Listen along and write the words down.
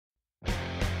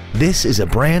This is a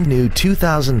brand new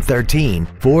 2013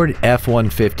 Ford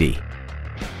F-150.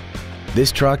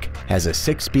 This truck has a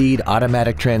 6-speed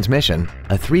automatic transmission,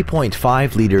 a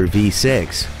 3.5-liter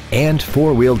V6, and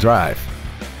 4-wheel drive.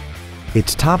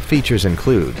 Its top features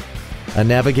include a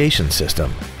navigation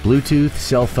system, Bluetooth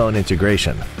cell phone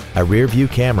integration, a rear-view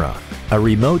camera, a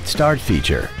remote start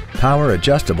feature, power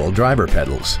adjustable driver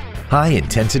pedals,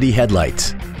 high-intensity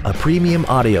headlights, a premium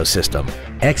audio system,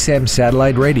 XM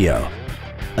satellite radio,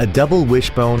 a double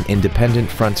wishbone independent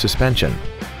front suspension,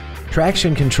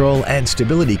 traction control and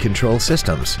stability control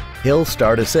systems, hill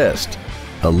start assist,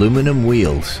 aluminum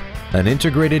wheels, an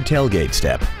integrated tailgate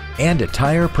step, and a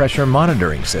tire pressure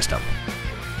monitoring system.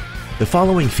 The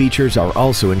following features are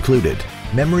also included: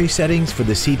 memory settings for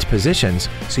the seat's positions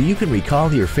so you can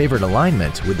recall your favorite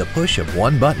alignment with the push of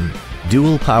one button,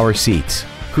 dual power seats,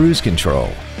 cruise control,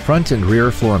 front and rear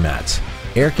floor mats,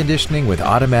 air conditioning with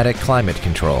automatic climate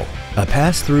control, a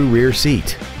pass-through rear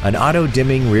seat, an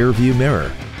auto-dimming rear view mirror,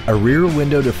 a rear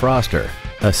window defroster,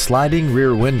 a sliding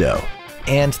rear window,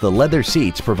 and the leather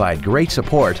seats provide great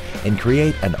support and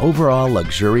create an overall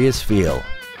luxurious feel.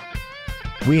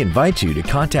 We invite you to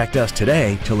contact us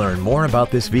today to learn more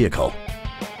about this vehicle.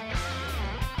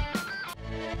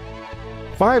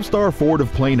 5-Star Ford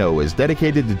of Plano is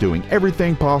dedicated to doing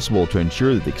everything possible to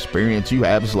ensure that the experience you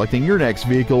have selecting your next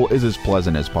vehicle is as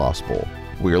pleasant as possible.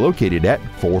 We are located at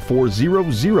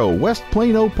 4400 West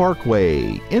Plano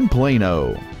Parkway in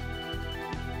Plano.